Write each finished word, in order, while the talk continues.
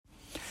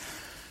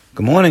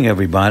Good morning,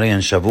 everybody,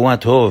 and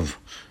Shavua Tov.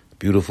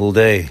 Beautiful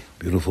day,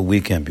 beautiful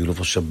weekend,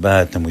 beautiful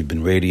Shabbat, and we've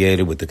been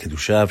radiated with the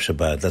Kedusha of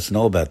Shabbat. Let's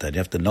know about that. You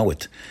have to know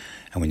it.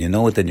 And when you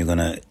know it, then you're going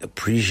to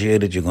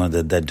appreciate it, you're going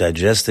to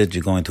digest it,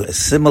 you're going to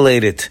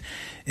assimilate it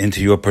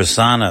into your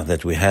persona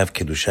that we have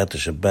Kedusha to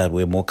Shabbat.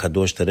 We're more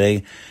Kadosh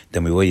today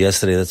than we were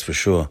yesterday, that's for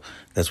sure.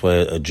 That's why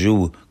a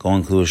Jew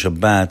going through a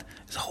Shabbat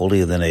is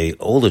holier than an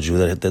older Jew.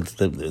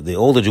 The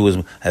older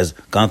Jew has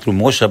gone through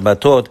more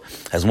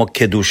Shabbatot, has more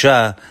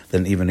Kedusha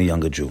than even a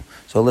younger Jew.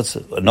 So let's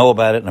know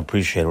about it and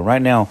appreciate it.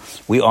 Right now,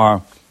 we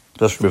are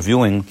just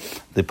reviewing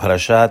the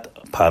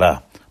Parashat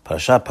Para.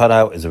 Parashat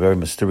Para is a very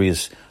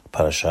mysterious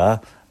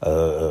parasha,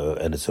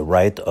 and it's a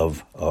rite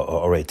of,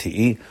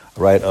 R-A-T-E, a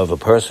rite of a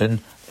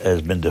person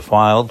has been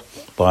defiled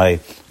by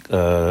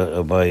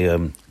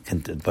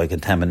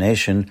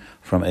contamination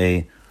from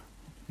a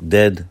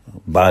dead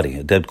body,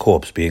 a dead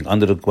corpse, being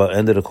under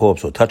the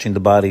corpse or touching the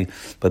body,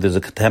 but there's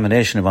a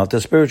contamination involved.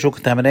 There's spiritual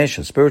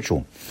contamination,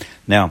 spiritual.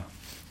 Now,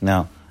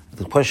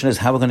 the question is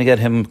how we're going to get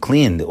him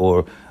cleaned,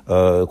 or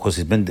of course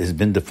he's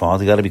been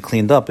defiled. He got to be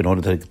cleaned up in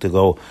order to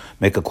go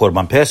make a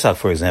Korban Pesach,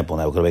 for example.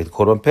 Now we're going to make the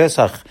Korban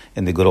Pesach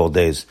in the good old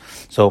days.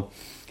 So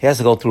he has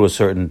to go through a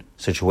certain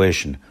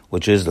situation,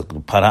 which is the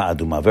Para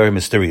Aduma, very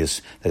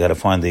mysterious. They got to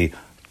find the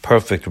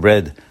perfect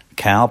red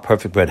cow,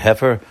 perfect red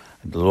heifer.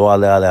 No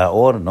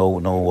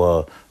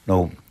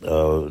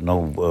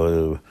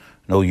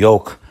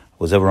yoke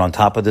was ever on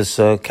top of this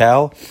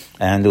cow,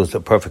 and it was a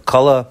perfect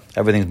color.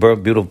 Everything's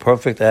beautiful,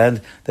 perfect, and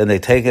then they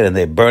take it and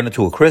they burn it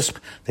to a crisp.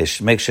 They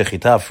make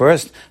shechita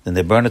first, then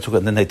they burn it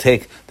and then they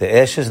take the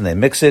ashes and they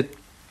mix it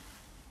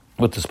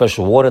with the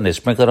special water and they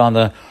sprinkle it on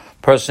the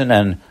person,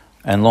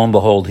 and lo and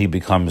behold, he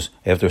becomes,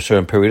 after a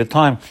certain period of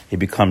time, he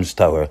becomes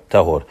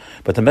tahor.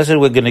 But the message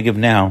we're going to give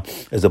now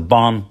is a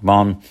bon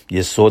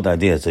yesod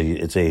idea.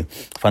 It's a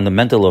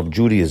fundamental of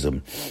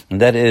Judaism.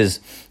 And that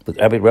is, the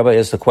Rabbi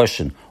asked the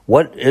question,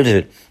 what is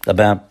it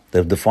about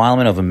the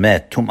defilement of a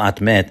met,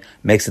 tumat met,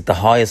 makes it the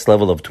highest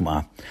level of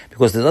tumah?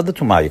 Because there's other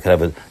tumah. You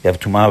have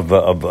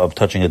tumah of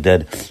touching a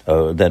dead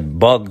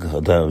bug,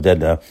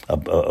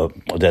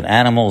 dead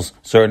animals,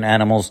 certain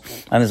animals,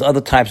 and there's other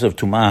types of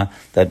tumah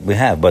that we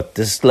have. But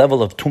this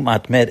level of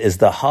tumat met is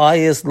the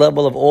highest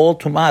level of all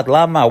tumat.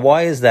 Lama,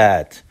 why is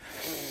that?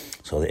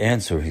 So the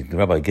answer the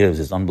Rabbi gives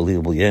is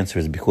unbelievable. The answer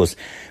is because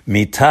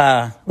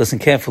mitah, listen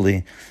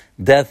carefully,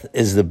 death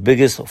is the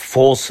biggest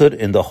falsehood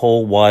in the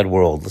whole wide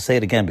world. Let's say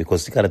it again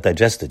because you got to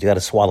digest it. You got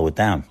to swallow it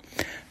down.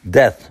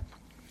 Death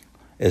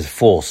is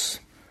false.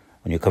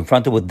 When you're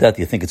confronted with death,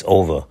 you think it's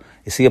over.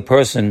 You see a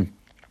person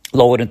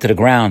lowered into the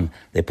ground.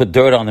 They put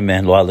dirt on the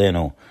man, lo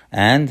alenu,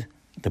 and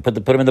they put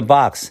him in the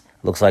box.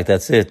 Looks like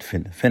that's it,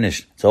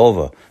 finished. It's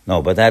over.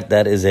 No, but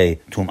that is a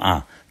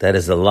tum'ah. That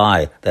is a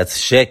lie. That's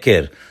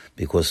sheker.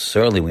 Because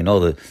certainly we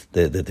know that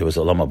there was a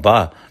olam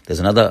haba.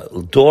 There's another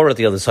door at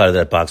the other side of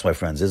that box, my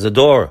friends. There's a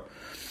door.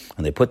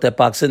 And they put that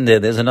box in there.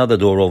 There's another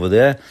door over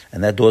there.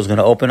 And that door is going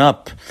to open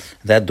up.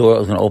 That door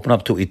is going to open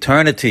up to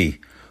eternity.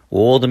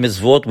 All the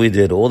mitzvot we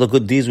did, all the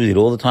good deeds we did,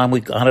 all the time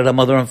we honored our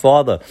mother and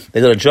father.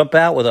 They're going to jump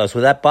out with us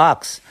with that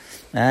box.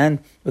 And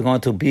we're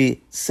going to be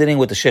sitting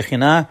with the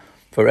Shekhinah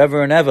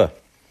forever and ever.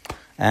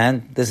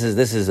 And this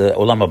is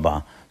olam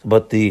haba.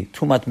 But the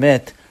tumat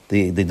met,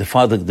 the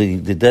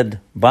dead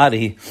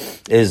body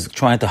is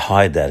trying to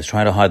hide that. It's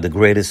trying to hide the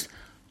greatest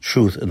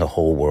truth in the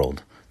whole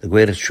world. The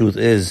greatest truth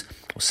is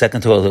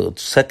second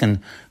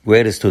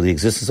greatest to the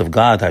existence of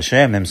God,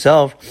 Hashem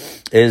Himself,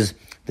 is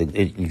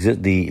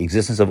the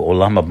existence of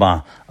olam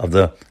haba, of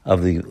the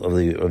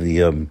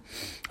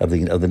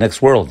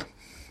next world,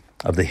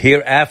 of the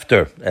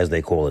hereafter, as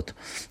they call it.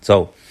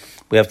 So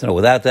we have to know.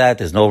 Without that,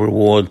 there's no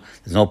reward,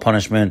 there's no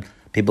punishment.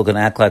 People can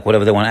act like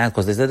whatever they want to act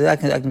because they said I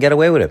can get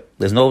away with it.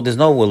 There's no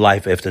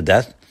life after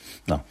death.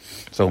 No.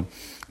 So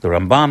the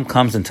Rambam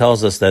comes and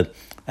tells us that,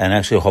 and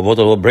actually Chavot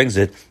HaLor brings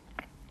it,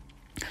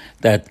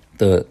 that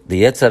the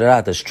Yetzer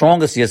Hara, the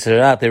strongest Yetzer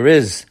Hara there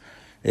is,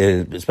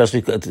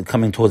 especially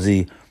coming towards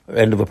the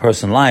end of a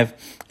person's life,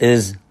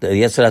 is the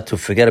Yetzer Hara to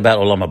forget about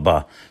Olam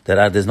Haba.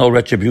 That there's no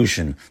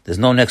retribution, there's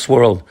no next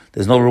world,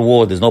 there's no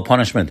reward, there's no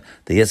punishment.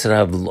 The Yetzer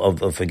Hara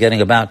of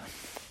forgetting about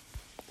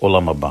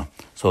Olam Haba.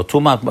 So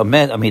tumat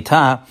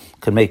amitah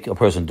can make a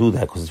person do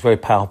that because it's very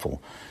powerful,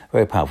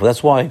 very powerful.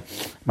 That's why,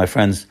 my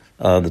friends,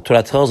 the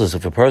Torah tells us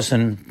if a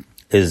person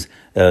is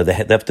they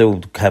have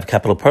to have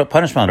capital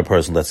punishment on a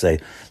person, let's say,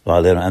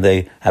 and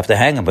they have to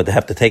hang him, but they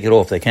have to take it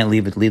off. They can't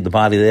leave the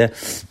body there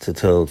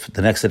till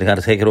the next day. They got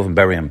to take it off and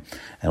bury him.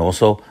 And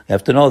also, you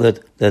have to know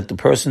that the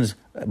person's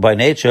by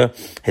nature,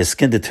 his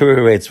skin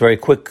deteriorates very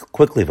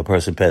quickly if a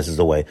person passes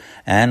away.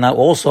 And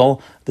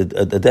also, the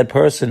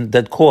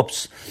dead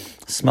corpse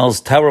smells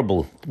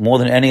terrible more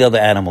than any other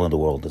animal in the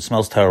world. It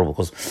smells terrible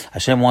because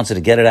Hashem wants it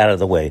to get it out of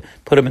the way.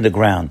 Put him in the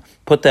ground.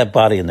 Put that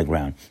body in the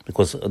ground.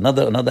 Because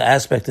another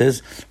aspect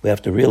is we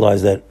have to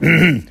realize that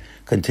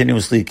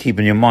continuously keep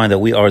in your mind that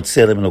we are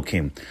Tzelem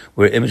Elokim.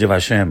 We're image of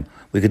Hashem.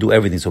 we could do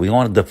everything. So we don't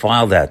want to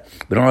defile that.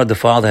 We don't want to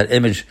defile that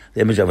image,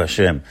 the image of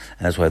Hashem.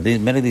 And that's why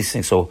many of these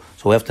things. So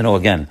we have to know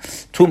again,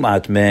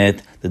 tumat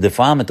met, the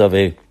defilement of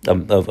a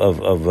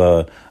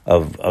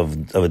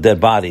dead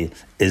body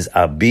is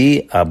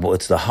abi.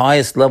 It's the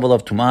highest level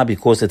of tumah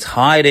because it's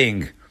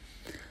hiding.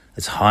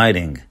 It's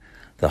hiding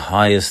the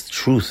highest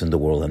truth in the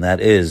world, and that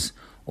is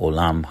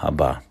olam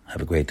haba.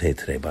 Have a great day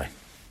today. Bye.